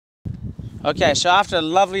Okay, so after a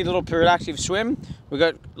lovely little productive swim, we've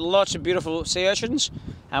got lots of beautiful sea urchins,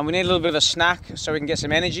 and we need a little bit of a snack so we can get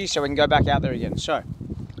some energy so we can go back out there again. So,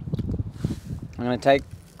 I'm going to take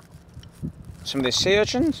some of these sea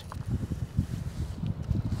urchins.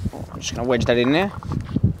 I'm just going to wedge that in there.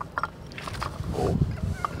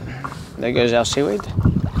 There goes our seaweed.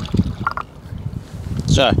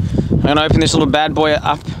 So, I'm going to open this little bad boy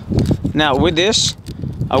up. Now, with this,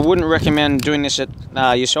 I wouldn't recommend doing this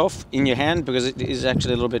yourself in your hand because it is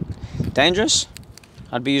actually a little bit dangerous.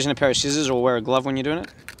 I'd be using a pair of scissors or wear a glove when you're doing it,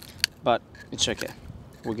 but it's okay.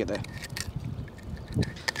 We'll get there.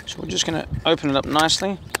 So we're just going to open it up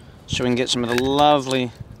nicely so we can get some of the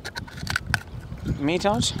lovely meat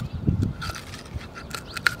out.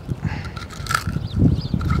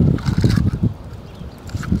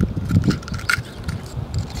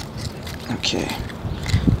 Okay.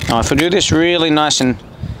 Now if we do this really nice and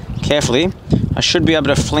carefully, I should be able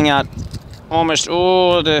to fling out almost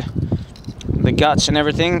all the guts and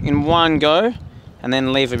everything in one go, and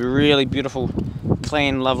then leave a really beautiful,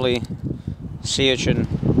 clean, lovely sea urchin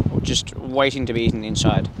just waiting to be eaten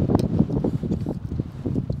inside.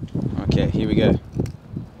 Okay, here we go.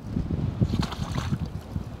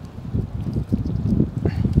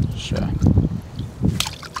 So,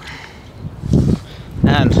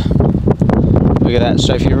 and look at that.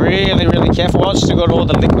 So if you're really careful, while it's still got all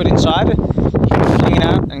the liquid inside, you can fling it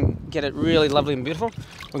out and get it really lovely and beautiful.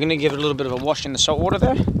 We're going to give it a little bit of a wash in the salt water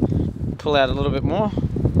there. Pull out a little bit more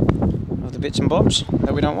of the bits and bobs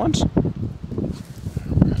that we don't want.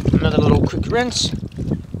 Another little quick rinse,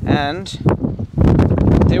 and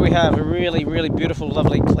there we have a really beautiful,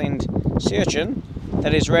 lovely cleaned sea urchin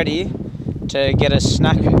that is ready to get a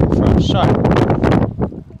snack from. So I'm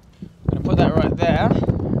going to put that right there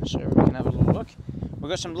so we can have a little look. We've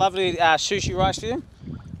got some lovely sushi rice here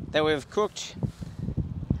that we've cooked,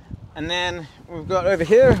 and then we've got over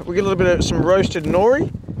here we get a little bit of some roasted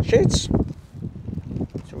nori sheets.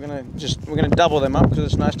 So we're going to double them up because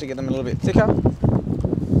it's nice to get them a little bit thicker.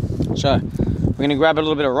 So we're going to grab a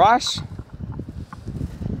little bit of rice.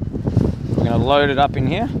 We're going to load it up in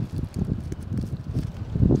here.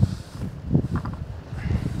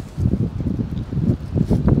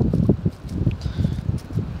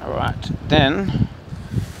 Alright, then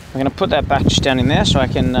we're going to put that back just down in there so I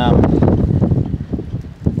can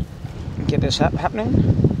get this happening.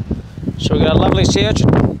 So we've got a lovely sea urchin.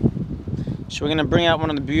 So we're going to bring out one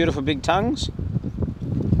of the beautiful big tongues.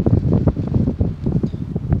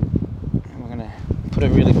 Put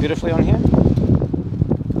it really beautifully on here.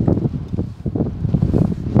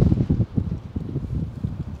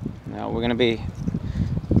 Now we're going to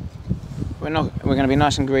be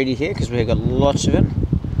nice and greedy here because we've got lots of it.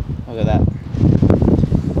 Look at that.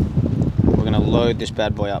 We're going to load this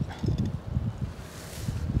bad boy up.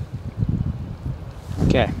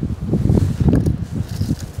 Okay.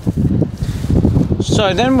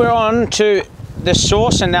 So then we're on to the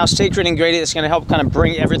sauce and our secret ingredient that's going to help kind of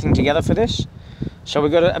bring everything together for this. So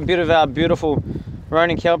we've got a bit of our beautiful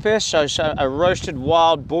Rōnin kelp here, so a roasted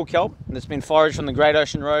wild bull kelp that's been foraged from the Great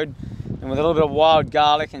Ocean Road, and with a little bit of wild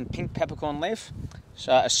garlic and pink peppercorn leaf.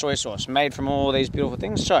 So a soy sauce made from all these beautiful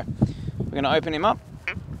things. So we're going to open him up.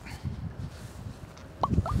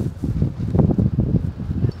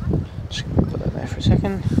 Just going to put that there for a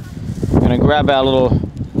second. We're going to grab our little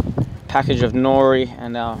package of nori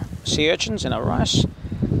and our sea urchins and our rice,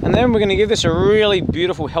 and then we're going to give this a really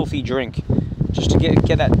beautiful, healthy drink. Just to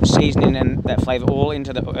get that seasoning and that flavour all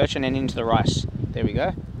into the urchin and into the rice. There we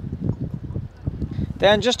go.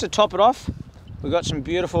 Then just to top it off, we've got some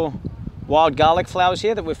beautiful wild garlic flowers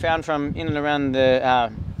here that we found from in and around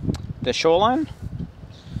the shoreline.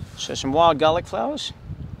 So some wild garlic flowers.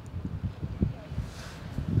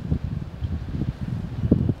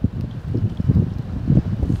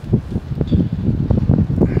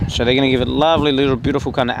 So they're going to give it a lovely little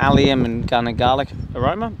beautiful kind of allium and kind of garlic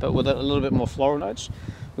aroma, but with a little bit more floral notes.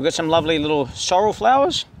 We've got some lovely little sorrel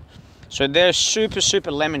flowers. So they're super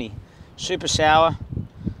lemony, super sour.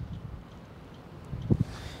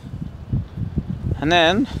 And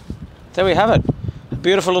then there we have it, a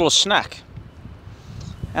beautiful little snack.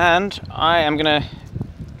 And I am going to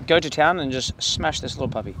go to town and just smash this little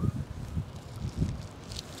puppy.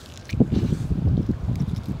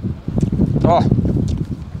 Oh.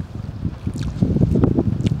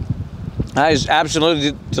 That is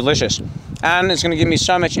absolutely delicious, and it's going to give me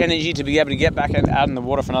so much energy to be able to get back out in the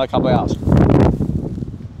water for another couple of hours.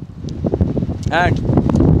 And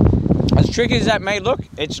as tricky as that may look,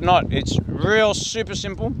 it's not. It's real super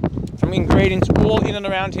simple. From ingredients all in and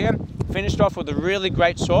around here, finished off with a really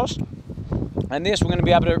great sauce. And this, we're going to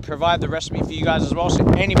be able to provide the recipe for you guys as well, so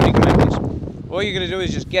anybody can make this. all you're going to do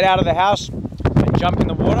is just get out of the house and jump in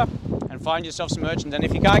the water and find yourself some urchins. And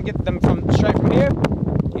if you can't get them straight from here,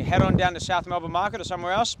 you head on down to South Melbourne Market or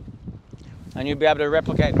somewhere else, and you'll be able to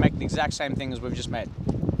replicate and make the exact same thing as we've just made.